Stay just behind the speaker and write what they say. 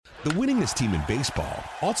The winningest team in baseball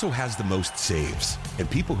also has the most saves, and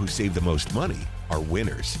people who save the most money are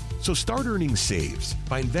winners. So start earning saves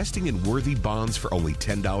by investing in worthy bonds for only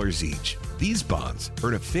 $10 each. These bonds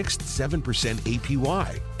earn a fixed 7%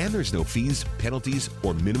 APY, and there's no fees, penalties,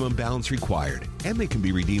 or minimum balance required, and they can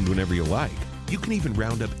be redeemed whenever you like. You can even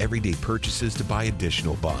round up everyday purchases to buy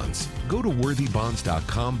additional bonds. Go to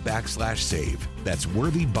worthybonds.com/save. That's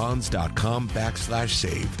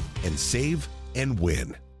worthybonds.com/save and save and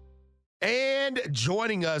win. And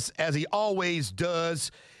joining us, as he always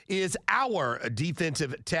does, is our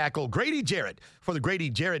defensive tackle, Grady Jarrett, for the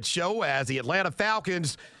Grady Jarrett Show, as the Atlanta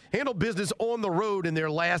Falcons handle business on the road in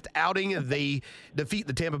their last outing. They defeat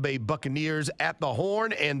the Tampa Bay Buccaneers at the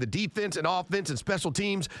Horn, and the defense and offense and special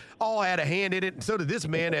teams all had a hand in it, and so did this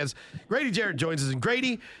man, as Grady Jarrett joins us. And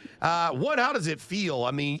Grady, how does it feel?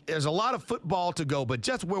 I mean, there's a lot of football to go, but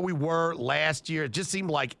just where we were last year, it just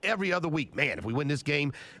seemed like every other week, man, if we win this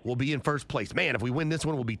game, we'll be in first place. Man, if we win this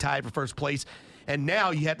one, we'll be tied for first place. And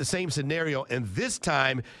now you have the same scenario, and this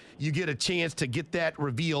time you get a chance to get that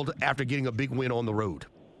revealed after getting a big win on the road.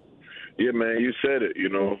 Yeah, man, you said it, I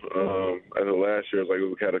know last year, it was like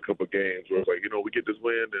we had a couple of games where it's like, we get this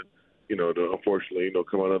win and, unfortunately,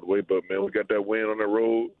 come out another way. But, man, we got that win on the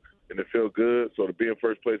road, and it feels good. So to be in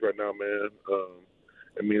first place right now, man,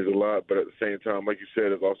 it means a lot. But at the same time, like you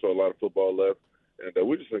said, there's also a lot of football left. And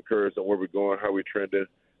we're just encouraged on where we're going, how we're trending,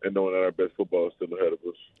 and knowing that our best football is still ahead of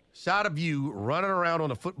us. Shot of you running around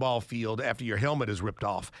on a football field after your helmet is ripped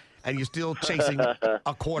off, and you're still chasing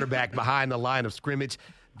a quarterback behind the line of scrimmage.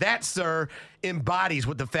 That, sir, embodies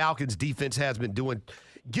what the Falcons defense has been doing.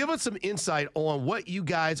 Give us some insight on what you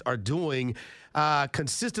guys are doing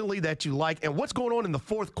consistently that you like, and what's going on in the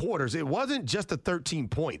fourth quarters. It wasn't just the 13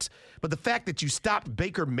 points, but the fact that you stopped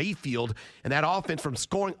Baker Mayfield and that offense from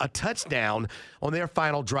scoring a touchdown on their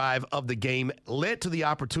final drive of the game led to the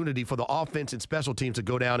opportunity for the offense and special teams to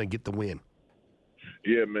go down and get the win.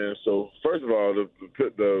 Yeah, man. So, first of all,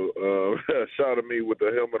 the shot of me with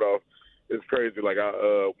the helmet off, it's crazy. Like,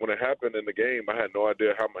 when it happened in the game, I had no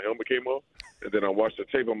idea how my helmet came off. And then I watched the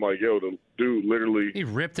tape. I'm like, yo, the dude literally he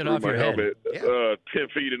ripped it threw off my your helmet, head. 10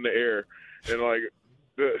 feet in the air. And, like,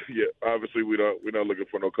 obviously we're not looking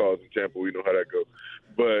for no calls in Tampa. We know how that goes.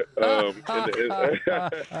 But,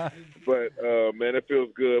 man, it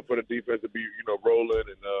feels good for the defense to be, rolling.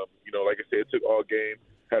 And, like I said, it took all game.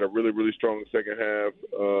 Had a really, really strong second half.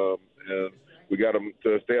 And we got them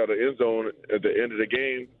to stay out of the end zone at the end of the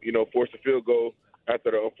game, force a field goal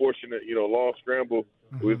after the unfortunate, long scramble.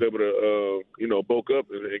 Mm-hmm. We was able to, bulk up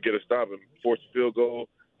and get a stop and force a field goal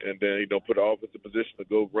and then, put the offense in position to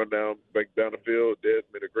go run back down the field. Dez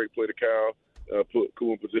made a great play to Kyle, put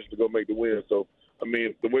Cool in position to go make the win. So, I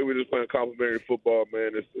mean, the way we're just playing complimentary football,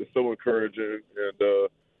 man, it's so encouraging. And,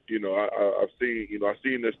 I've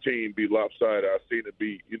seen this team be lopsided. I've seen it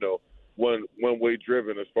be, one-way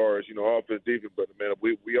driven as far as, offense, defense. But, man,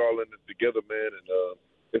 we all in it together, man, and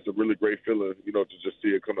it's a really great feeling, to just see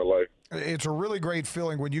it come to life. It's a really great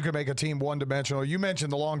feeling when you can make a team one-dimensional. You mentioned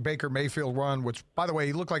the long Baker Mayfield run, which, by the way,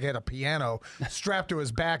 he looked like he had a piano strapped to his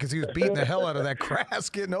back as he was beating the hell out of that grass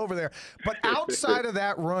getting over there. But outside of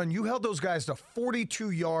that run, you held those guys to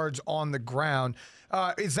 42 yards on the ground.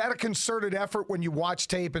 Is that a concerted effort when you watch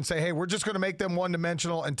tape and say, hey, we're just going to make them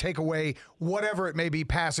one-dimensional and take away whatever it may be,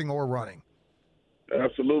 passing or running?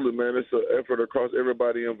 Absolutely, man. It's an effort across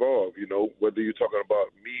everybody involved, whether you're talking about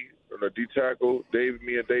me on the D tackle,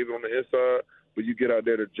 me and David on the inside, but you get out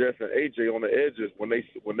there to Jeff and AJ on the edges when they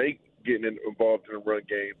getting involved in the run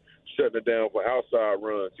game, shutting it down for outside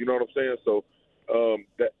runs. You know what I'm saying? So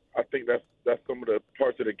that I think that's some of the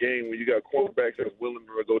parts of the game when you got quarterbacks that's willing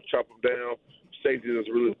to go chop them down, safety that's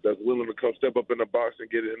willing to come step up in the box and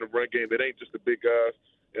get it in the run game. It ain't just the big guys.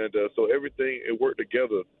 And so everything, it worked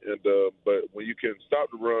together. And but when you can stop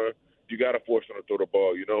the run, you got to force them to throw the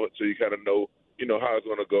ball, so you kind of know, how it's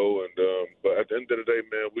going to go. And but at the end of the day,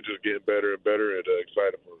 man, we're just getting better and better and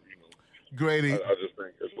excited for, Grady. I just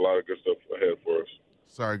think there's a lot of good stuff ahead for us.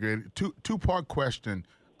 Sorry, Grady. Two-part question.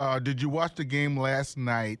 Did you watch the game last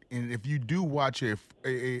night? And if you do watch an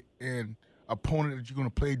opponent that you're going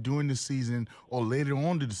to play during the season or later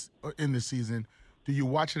on in the season, do you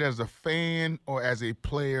watch it as a fan or as a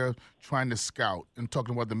player trying to scout? And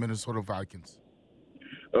talking about the Minnesota Vikings.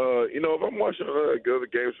 If I'm watching other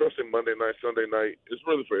games, especially Monday night, Sunday night, it's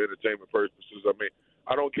really for entertainment purposes. I mean,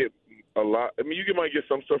 I don't get a lot. I mean, you might get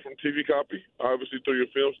some stuff from TV copy, obviously through your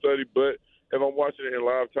film study, but if I'm watching it in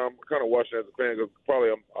live time, I'm kind of watching it as a fan because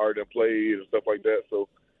probably I'm already played and stuff like that. So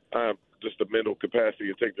I'm just the mental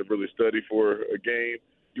capacity to take to really study for a game.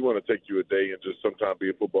 you want to take you a day and just sometimes be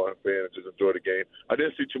a football fan and just enjoy the game. I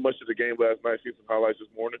didn't see too much of the game last night. See some highlights this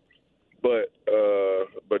morning, but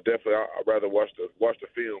definitely I'd rather watch the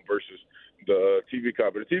film versus the TV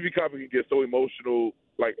copy. The TV copy can get so emotional,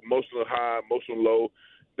 like emotional high, emotional low.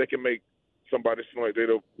 They can make somebody seem like they're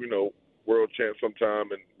the world champ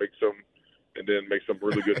sometime and make some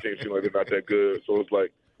really good teams seem like they're not that good. So it's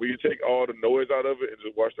like when you take all the noise out of it and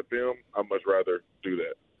just watch the film, I'd much rather do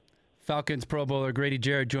that. Falcons Pro Bowler Grady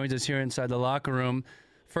Jarrett joins us here inside the locker room.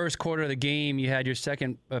 First quarter of the game, you had your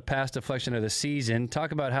second pass deflection of the season.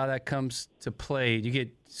 Talk about how that comes to play. Do you get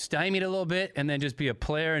stymied a little bit and then just be a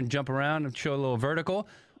player and jump around and show a little vertical,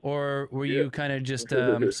 or were you kind of just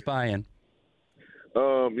spying?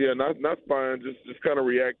 Not spying, just kind of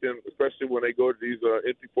reacting, especially when they go to these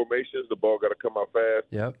empty formations. The ball got to come out fast.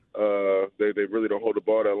 Yep. They really don't hold the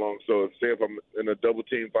ball that long. So say if I'm in a double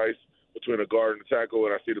team fight between a guard and a tackle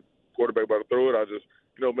and I see the quarterback about to throw it, I just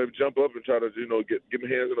maybe jump up and try to get my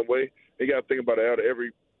hands in the way. You got to think about it. Out of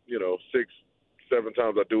every 6-7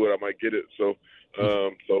 times I do it, I might get it. So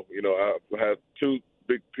I had 2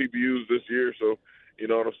 big PBUs this year. So. You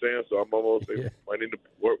know what I'm saying? So I'm almost I need to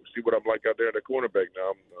see what I'm like out there in the cornerback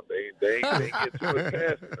now. They ain't getting too much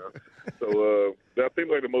passing now. So I think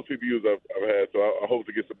like the most PBUs I've had. So I hope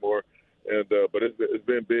to get some more. And but it's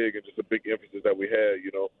been big and just a big emphasis that we had.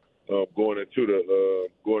 Going into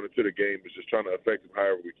the game is just trying to affect them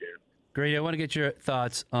however we can. Grady, I want to get your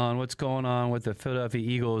thoughts on what's going on with the Philadelphia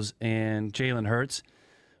Eagles and Jalen Hurts.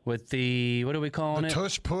 With the, what are we calling it? The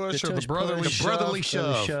tush push or the brotherly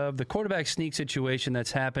shove. The quarterback sneak situation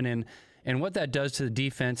that's happening and what that does to the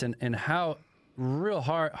defense and how real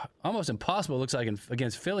hard, almost impossible it looks like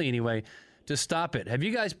against Philly anyway, to stop it. Have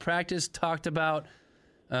you guys practiced, talked about,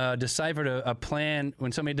 deciphered a plan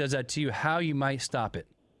when somebody does that to you, how you might stop it?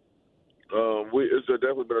 It's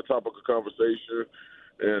definitely been a topic of conversation.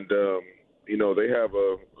 And, they have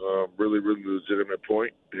a really, really legitimate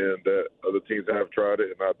point, and that other teams have tried it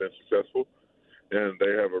and not been successful. And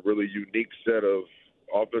they have a really unique set of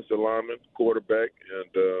offensive linemen, quarterback, and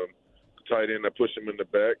tight end that push them in the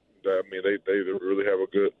back. I mean, they really have a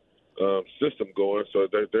good system going. So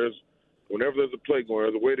whenever there's a play going,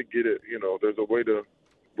 there's a way to get it. There's a way to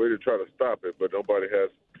try to stop it, but nobody has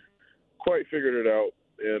quite figured it out.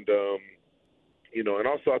 And and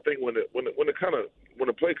also I think when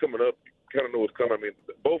the play coming up, kind of know what's coming. I mean,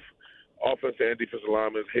 both offensive and defensive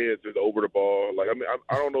linemen's heads is over the ball. Like, I mean,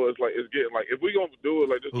 I don't know. It's getting like if we gonna do it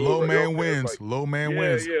like this, low man wins. Low man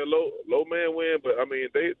wins. Yeah, low man win. But I mean,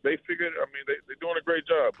 they figured. I mean, they're doing a great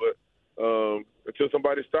job. But until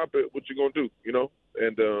somebody stop it, what you gonna do?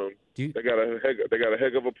 And they got a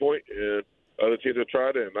heck of a point, and other teams have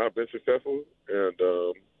tried it and not been successful. And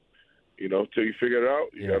till you figure it out,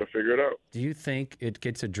 you got to figure it out. Do you think it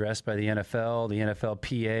gets addressed by the NFL, the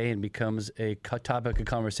NFLPA, and becomes a topic of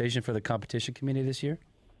conversation for the competition committee this year?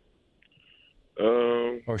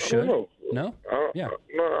 Or should? I don't know. No? I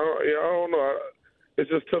don't know. It's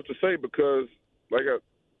just tough to say because,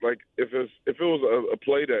 if it was a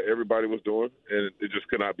play that everybody was doing and it just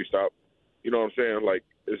could not be stopped, you know what I'm saying? Like,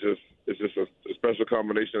 it's just a special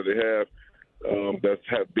combination that they have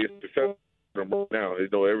that's been successful. Now,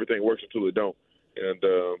 everything works until it don't, and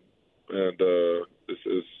this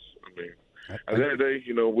is, I mean, at the end of the day,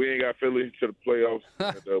 we ain't got Philly to the playoffs,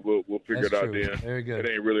 and we'll figure it out then. Very good.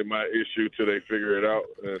 It ain't really my issue till they figure it out,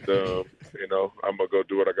 and I'm gonna go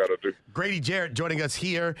do what I gotta do. Grady Jarrett joining us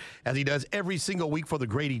here as he does every single week for the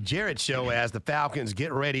Grady Jarrett Show as the Falcons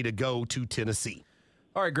get ready to go to Tennessee.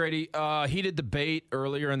 All right, Grady, heated debate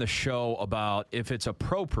earlier in the show about if it's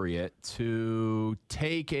appropriate to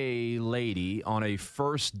take a lady on a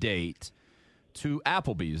first date to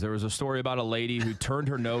Applebee's. There was a story about a lady who turned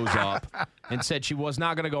her nose up and said she was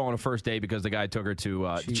not going to go on a first date because the guy took her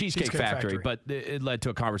to Cheesecake Factory, but it led to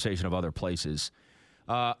a conversation of other places.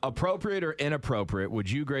 Appropriate or inappropriate,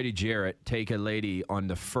 would you, Grady Jarrett, take a lady on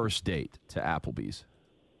the first date to Applebee's?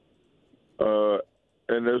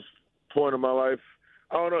 And this point in my life,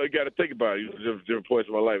 I don't know. You got to think about it. Different points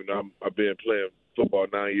in my life. I've been playing football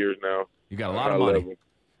 9 years now. You got a lot of money. Level.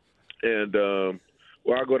 And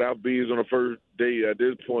I go to Applebee's on a first date. At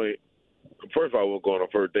this point, first of all, I won't go on a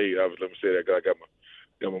first date. Let me say that. I got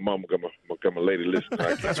my mama, got my lady listening.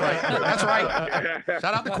 That's right. That's right.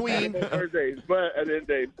 Shout out to Queen. First dates, but at the end of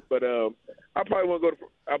the day, I probably won't go to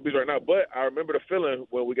Applebee's right now. But I remember the feeling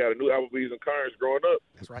when we got a new Applebee's in Carnes growing up.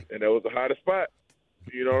 That's right. And that was the hottest spot.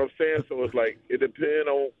 You know what I'm saying? So it's like it depends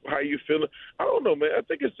on how you feeling. I don't know, man. I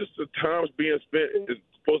think it's just the times being spent is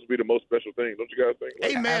supposed to be the most special thing. Don't you guys think?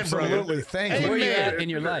 Like, amen, absolutely. Brother. Thank you. Where you at in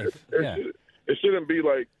your life? It shouldn't be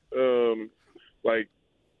like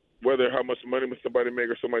whether how much money somebody make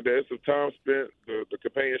or something like that. It's the time spent, the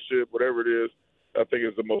companionship, whatever it is. I think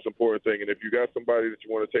is the most important thing. And if you got somebody that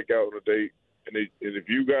you want to take out on a date, and if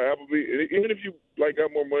you got Applebee's, even if you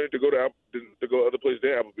got more money to go to go other places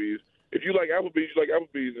than Applebee's, if you like Applebee's, you like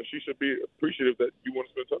Applebee's, and she should be appreciative that you want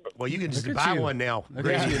to spend time. Well, you can just buy one now.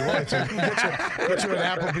 Get you an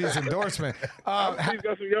Applebee's endorsement. Applebee's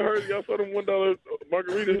got some. Y'all saw them $1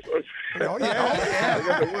 margaritas. Oh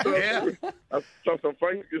yeah. I saw some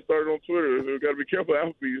fights get started on Twitter. So we got to be careful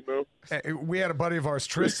of Applebee's now. Hey, we had a buddy of ours,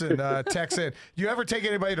 Tristan, text in. You ever take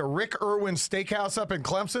anybody to Rick Irwin's Steakhouse up in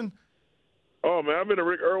Clemson? Oh man, I've been to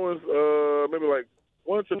Rick Irwin's maybe like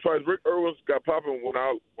once or twice. Rick Irwin's got popping when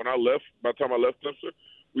I left. By the time I left Clemson,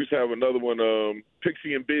 we used to have another one,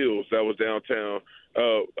 Pixie and Bill's, that was downtown.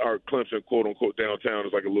 Our Clemson, quote unquote, downtown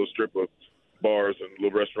is like a little strip of bars and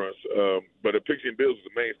little restaurants. But Pixie and Bill's was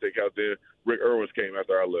the main steakhouse. Then Rick Irwin's came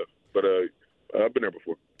after I left. But I've been there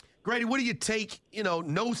before. Grady, what do you take?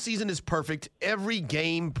 No season is perfect. Every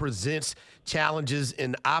game presents challenges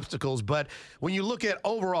and obstacles. But when you look at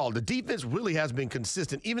overall, the defense really has been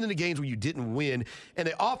consistent, even in the games where you didn't win. And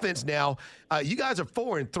the offense now, you guys are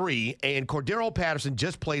 4-3, and Cordero Patterson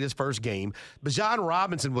just played his first game. Bijan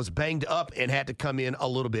Robinson was banged up and had to come in a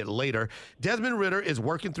little bit later. Desmond Ridder is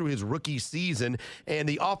working through his rookie season, and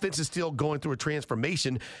the offense is still going through a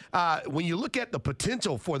transformation. When you look at the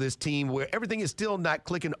potential for this team where everything is still not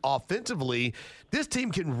clicking offensively, this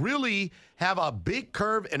team can really have a big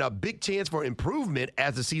curve and a big chance for improvement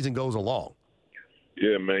as the season goes along.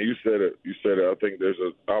 Yeah, man, you said it. I think there's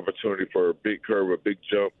an opportunity for a big curve, a big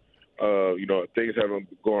jump. Things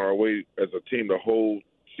haven't gone our way as a team the whole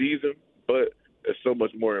season, but there's so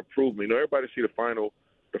much more improvement. Everybody see the final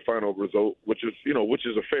result, which is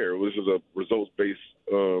a results-based,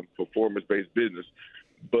 performance-based business.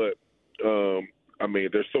 But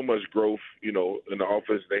there's so much growth, in the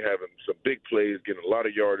offense. They having some big plays, getting a lot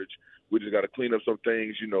of yardage. We just got to clean up some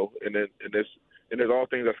things, and there's all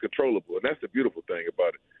things that's controllable, and that's the beautiful thing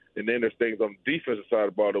about it. And then there's things on the defensive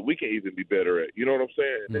side of the ball that we can even be better at. You know what I'm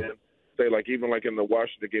saying? And then even in the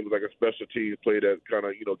Washington game, it was like a special teams play that kind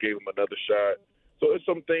of gave them another shot. So it's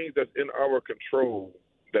some things that's in our control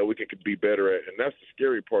that we can be better at, and that's the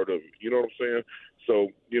scary part of it. You know what I'm saying?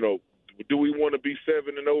 So do we want to be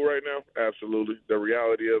 7-0 right now? Absolutely. The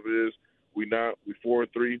reality of it is we're not. We're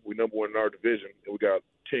 4-3. We're number one in our division, and we got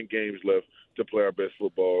 10 games left to play our best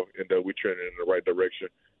football, and we're trending in the right direction,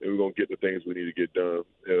 and we're going to get the things we need to get done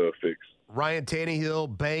fixed. Ryan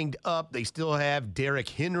Tannehill banged up. They still have Derrick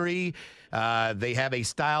Henry. They have a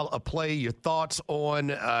style of play. Your thoughts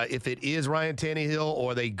on if it is Ryan Tannehill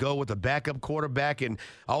or they go with a backup quarterback? And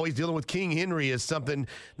always dealing with King Henry is something,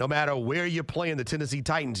 no matter where you're playing the Tennessee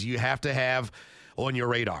Titans, you have to have on your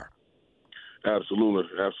radar. Absolutely.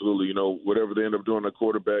 Whatever they end up doing, the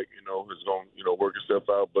quarterback, is going to work itself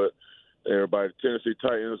out. But everybody, Tennessee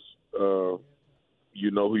Titans, you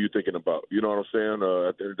know who you're thinking about. You know what I'm saying?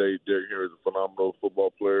 At the end of the day, Derrick Henry is a phenomenal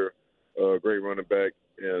football player, great running back,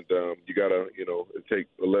 and you got to, take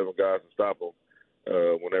 11 guys to stop him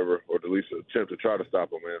whenever, or at least attempt to try to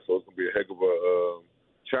stop him, man. So it's going to be a heck of a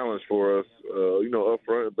challenge for us, up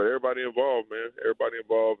front. But everybody involved, man. Everybody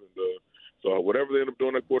involved. And so whatever they end up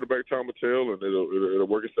doing at quarterback, time will tell, and it'll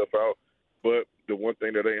work itself out. But the one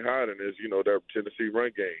thing that ain't hiding is, their Tennessee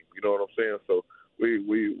run game. You know what I'm saying? So we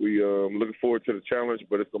looking forward to the challenge,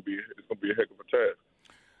 but it's gonna be a heck of a task.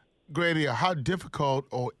 Grady, how difficult,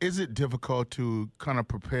 or is it difficult to kind of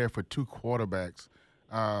prepare for two quarterbacks,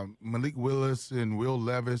 Malik Willis and Will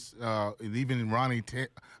Levis, and even Ryan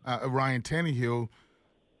Tannehill?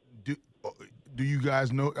 Do you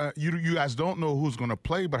guys know? You guys don't know who's going to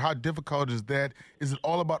play, but how difficult is that? Is it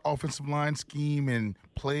all about offensive line scheme and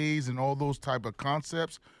plays and all those type of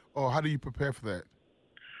concepts, or how do you prepare for that?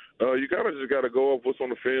 You just gotta go off what's on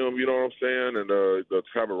the film. You know what I'm saying, and the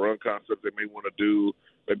type of run concepts they may want to do,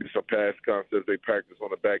 maybe some pass concepts they practice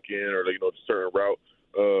on the back end, or certain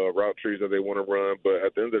route trees that they want to run. But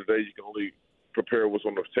at the end of the day, you can only prepare what's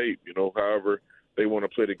on the tape. However they want to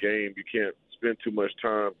play the game, you can't spend too much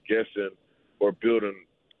time guessing or building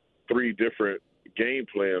 3 different game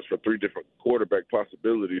plans for 3 different quarterback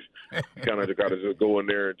possibilities. You kind of got to just go in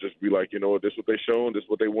there and just be like, this is what they shown, this is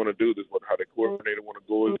what they want to do, this is how the coordinator want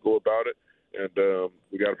to go about it, and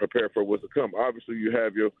we got to prepare for what's to come. Obviously, you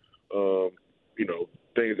have your,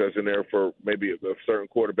 things that's in there for maybe a certain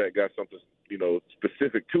quarterback got something,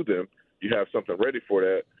 specific to them. You have something ready for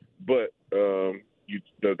that, but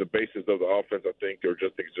the basis of the offense, I think, are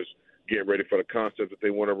just getting ready for the concept that they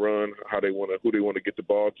want to run, who they want to get the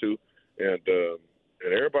ball to, and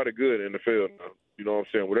everybody good in the field now. You know what I'm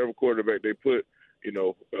saying? Whatever quarterback they put,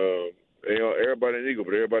 everybody an Eagle,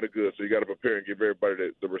 but everybody good. So you got to prepare and give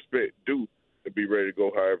everybody the respect due and be ready to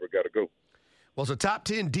go however got to go. Well, it's a top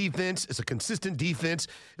 10 defense. It's a consistent defense.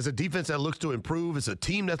 It's a defense that looks to improve. It's a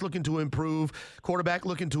team that's looking to improve, quarterback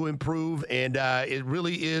looking to improve. And it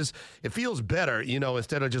really is, it feels better,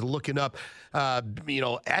 instead of just looking up,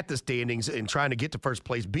 at the standings and trying to get to first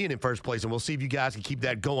place, being in first place. And we'll see if you guys can keep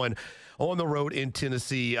that going on the road in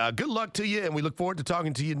Tennessee. Good luck to you, and we look forward to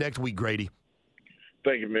talking to you next week, Grady.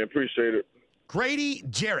 Thank you, man. Appreciate it. Grady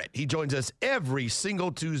Jarrett. He joins us every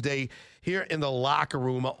single Tuesday here in the locker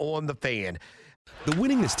room on The Fan. The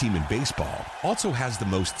winningest team in baseball also has the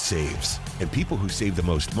most saves, and people who save the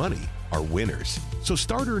most money are winners. So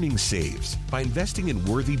start earning saves by investing in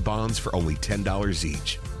worthy bonds for only $10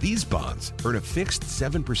 each. These bonds earn a fixed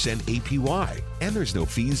 7% APY, and there's no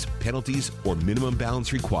fees, penalties, or minimum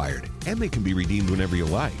balance required, and they can be redeemed whenever you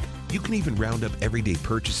like. You can even round up everyday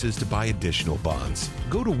purchases to buy additional bonds.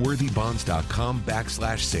 Go to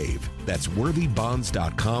worthybonds.com/save. That's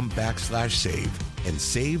worthybonds.com/save and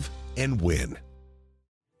save and win.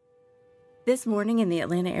 This morning in the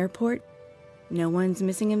Atlanta airport, no one's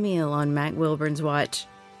missing a meal on Mac Wilburn's watch.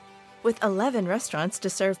 With 11 restaurants to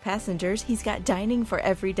serve passengers, he's got dining for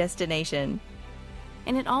every destination.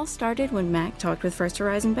 And it all started when Mac talked with First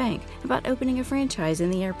Horizon Bank about opening a franchise in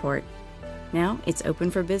the airport. Now it's open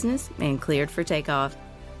for business and cleared for takeoff.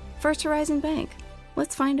 First Horizon Bank.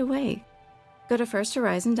 Let's find a way. Go to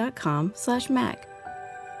firsthorizon.com/Mac.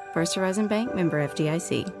 First Horizon Bank, member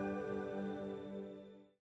FDIC.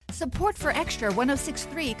 Support for Extra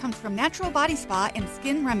 106.3 comes from Natural Body Spa and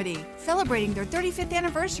Skin Remedy, celebrating their 35th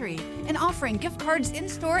anniversary and offering gift cards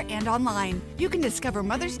in-store and online. You can discover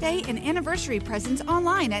Mother's Day and anniversary presents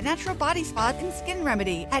online at Natural Body Spa and Skin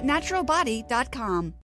Remedy at naturalbody.com.